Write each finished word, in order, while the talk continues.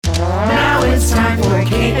it's time for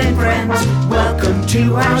Kate and Friends. Welcome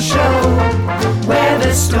to our show, where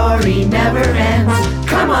the story never ends.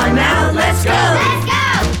 Come on now, let's go! Let's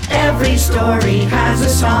go! Every story has a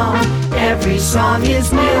song, every song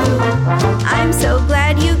is new. I'm so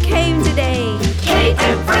glad you came today. Kate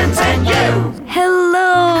and Friends and you.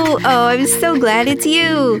 Hello! Oh, I'm so glad it's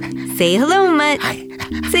you. Say hello, Mutt.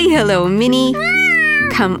 Say hello, Minnie.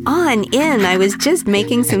 Come on in. I was just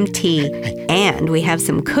making some tea. And we have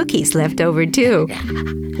some cookies left over, too.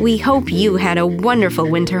 We hope you had a wonderful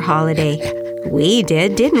winter holiday. We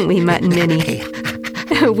did, didn't we, Mutt and Minnie?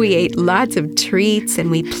 We ate lots of treats,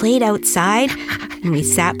 and we played outside, and we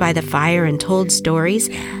sat by the fire and told stories,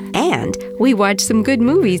 and we watched some good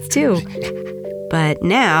movies, too. But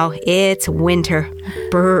now it's winter.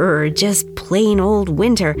 Brr, just plain old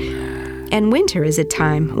winter. And winter is a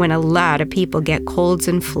time when a lot of people get colds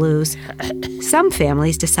and flus. Some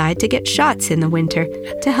families decide to get shots in the winter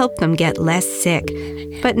to help them get less sick.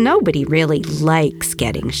 But nobody really likes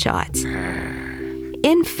getting shots.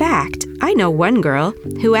 In fact, I know one girl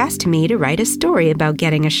who asked me to write a story about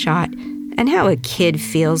getting a shot and how a kid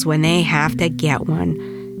feels when they have to get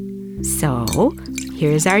one. So,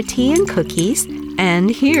 here's our tea and cookies, and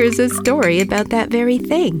here's a story about that very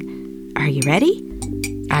thing. Are you ready?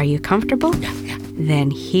 Are you comfortable? Then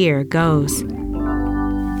here goes.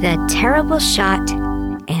 The Terrible Shot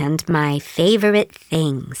and My Favorite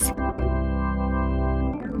Things.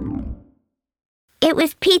 It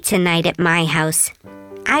was pizza night at my house.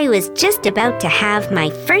 I was just about to have my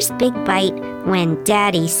first big bite when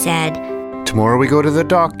Daddy said, "Tomorrow we go to the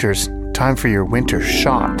doctor's. Time for your winter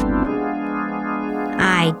shot."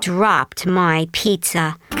 I dropped my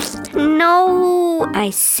pizza. "No,"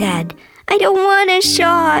 I said. "I don't want a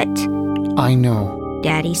shot." I know,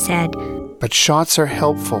 Daddy said. but shots are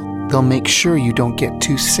helpful. They'll make sure you don't get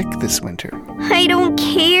too sick this winter. "I don't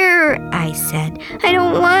care," I said. "I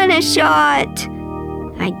don't want a shot."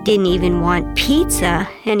 I didn't even want pizza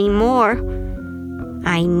anymore.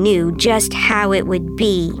 I knew just how it would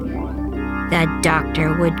be. The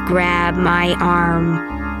doctor would grab my arm.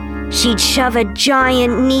 She'd shove a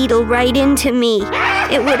giant needle right into me.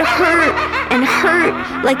 It would hurt and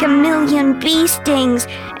hurt like a million bee stings,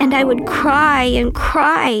 and I would cry and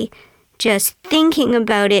cry. Just thinking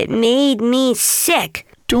about it made me sick.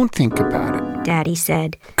 Don't think about it. Daddy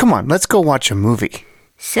said. Come on, let's go watch a movie.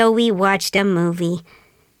 So we watched a movie.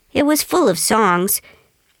 It was full of songs.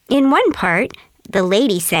 In one part, the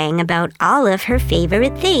lady sang about all of her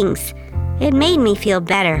favorite things. It made me feel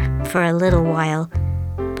better for a little while.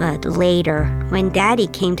 But later, when Daddy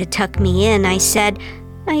came to tuck me in, I said,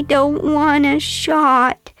 "I don't want a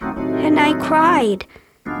shot." And I cried.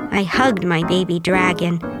 I hugged my baby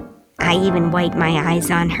dragon. I even wiped my eyes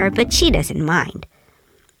on her, but she doesn't mind.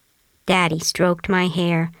 Daddy stroked my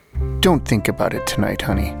hair. Don't think about it tonight,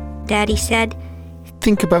 honey. Daddy said,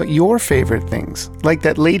 Think about your favorite things, like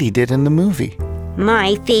that lady did in the movie.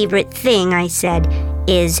 "My favorite thing," I said,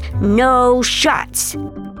 "is no shots."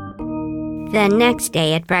 The next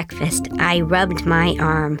day at breakfast, I rubbed my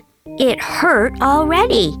arm. It hurt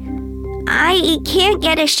already. "I can't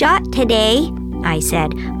get a shot today," I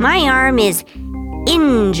said. "My arm is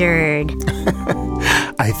injured."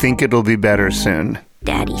 I think it'll be better soon,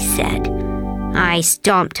 Daddy said. I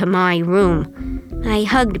stomped to my room. I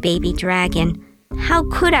hugged Baby Dragon. How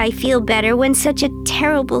could I feel better when such a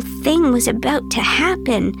terrible thing was about to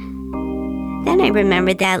happen? Then I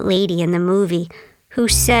remembered that lady in the movie who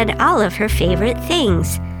said all of her favorite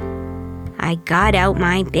things. I got out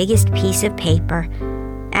my biggest piece of paper.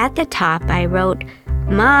 At the top, I wrote,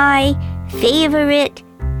 "My favorite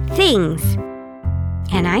things."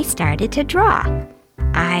 And I started to draw.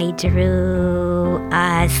 I drew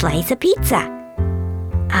a slice of pizza,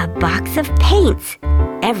 a box of paints,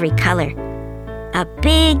 every color, a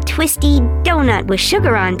big twisty donut with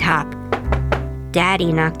sugar on top.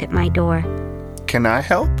 Daddy knocked at my door. Can I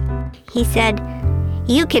help? He said,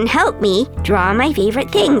 "You can help me draw my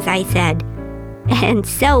favorite things," I said. And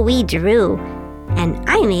so we drew, and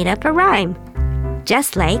I made up a rhyme,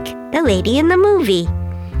 just like the lady in the movie.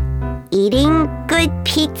 Eating good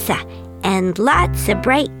pizza and lots of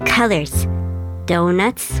bright colors,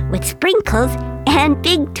 donuts with sprinkles and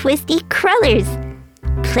big twisty crullers,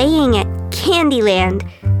 playing at Candyland,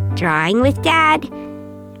 drawing with Dad.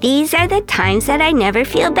 These are the times that I never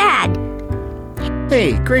feel bad.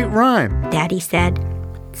 Hey, great rhyme. Daddy said.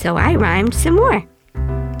 So I rhymed some more.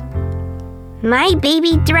 My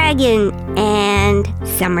baby dragon and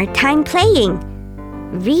summertime playing,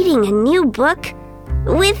 reading a new book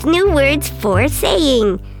with new words for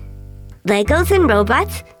saying, Legos and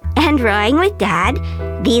robots and drawing with Dad.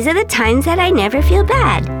 These are the times that I never feel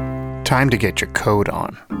bad. Time to get your coat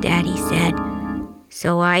on. Daddy said.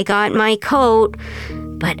 So I got my coat,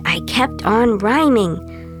 but I kept on rhyming.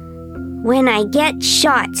 When I get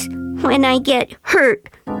shot, when I get hurt,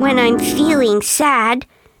 when I'm feeling sad,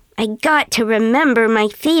 I got to remember my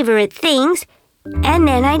favorite things, and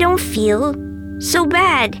then I don't feel so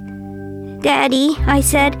bad. Daddy, I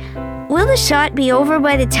said, will the shot be over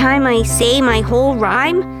by the time I say my whole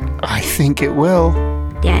rhyme? I think it will.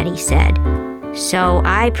 Daddy said. So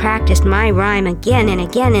I practiced my rhyme again and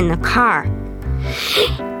again in the car.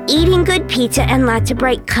 Eating good pizza and lots of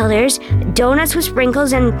bright colors, donuts with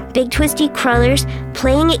sprinkles and big twisty crullers,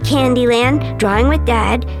 playing at Candyland, drawing with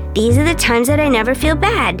Dad, these are the times that I never feel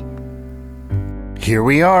bad. Here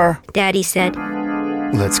we are, Daddy said.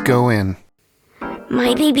 Let's go in.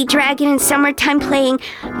 My baby dragon and summertime playing,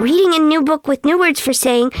 reading a new book with new words for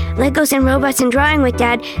saying, Legos and robots and drawing with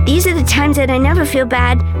Dad, these are the times that I never feel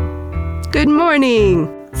bad. Good morning,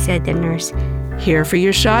 said the nurse. Here for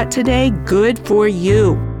your shot today. Good for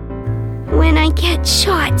you. When I get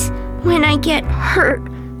shot, when I get hurt,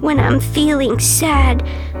 when I'm feeling sad,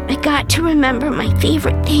 I got to remember my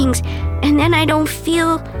favorite things, and then I don't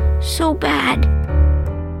feel so bad.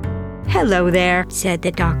 Hello there, said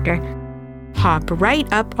the doctor. Hop right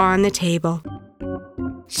up on the table.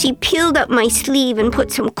 She peeled up my sleeve and put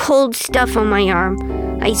some cold stuff on my arm.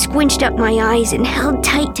 I squinched up my eyes and held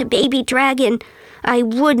tight to baby dragon. I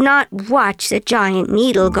would not watch the giant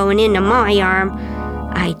needle going into my arm.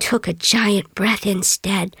 I took a giant breath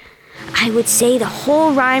instead. I would say the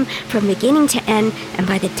whole rhyme from beginning to end, and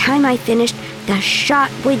by the time I finished, the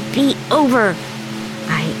shot would be over.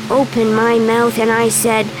 I opened my mouth and I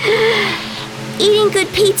said, eating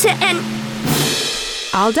good pizza and...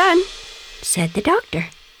 All done, said the doctor.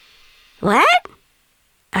 What?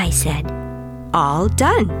 I said. All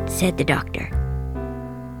done, said the doctor.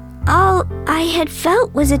 All I had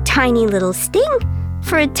felt was a tiny little sting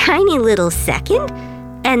for a tiny little second,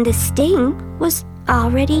 and the sting was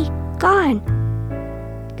already gone.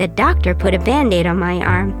 The doctor put a Band-Aid on my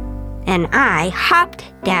arm, and I hopped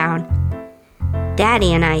down.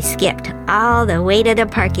 Daddy and I skipped all the way to the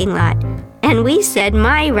parking lot, and we said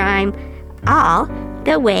my rhyme all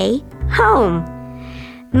the way home.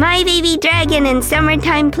 My baby dragon and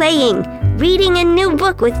summertime playing, reading a new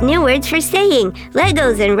book with new words for saying,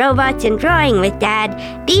 Legos and robots and drawing with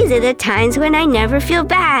Dad. These are the times when I never feel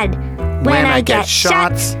bad. When I get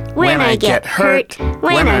shots, when I get hurt,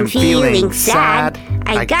 when I'm feeling sad,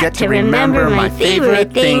 I get to remember my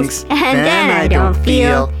favorite things, and then I don't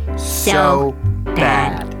feel so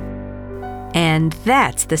bad. And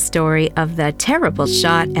that's the story of the terrible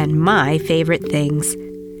shot and my favorite things.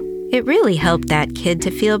 It really helped that kid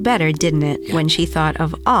to feel better, didn't it, when she thought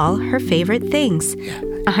of all her favorite things?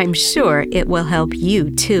 I'm sure it will help you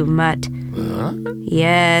too, Mutt.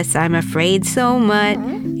 Yes, I'm afraid so, Mutt.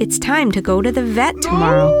 It's time to go to the vet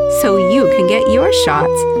tomorrow so you can get your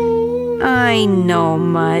shots. I know,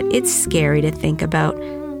 Mutt, it's scary to think about.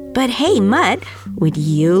 But hey, Mutt, would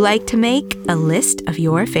you like to make a list of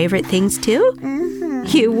your favorite things too?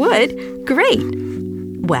 You would? Great.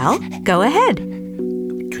 Well, go ahead.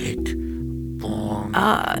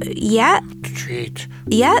 Yeah.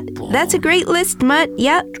 Yeah, that's a great list, Mutt.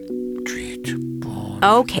 Yep.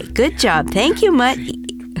 Okay, good job. Thank you, Mutt.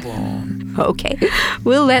 Okay,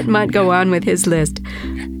 we'll let Mutt go on with his list.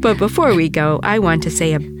 But before we go, I want to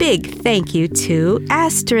say a big thank you to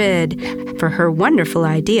Astrid for her wonderful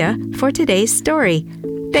idea for today's story.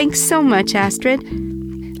 Thanks so much, Astrid.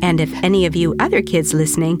 And if any of you other kids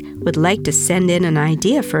listening would like to send in an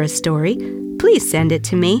idea for a story, please send it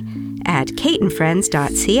to me at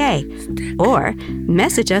kateandfriends.ca or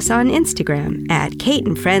message us on Instagram at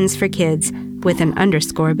kateandfriendsforkids with an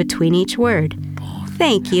underscore between each word.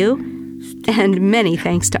 Thank you, and many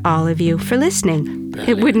thanks to all of you for listening.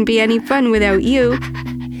 It wouldn't be any fun without you.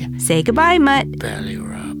 Say goodbye, Mutt. Belly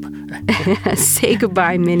rub. Say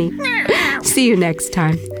goodbye, Minnie. See you next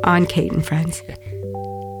time on Kate and Friends.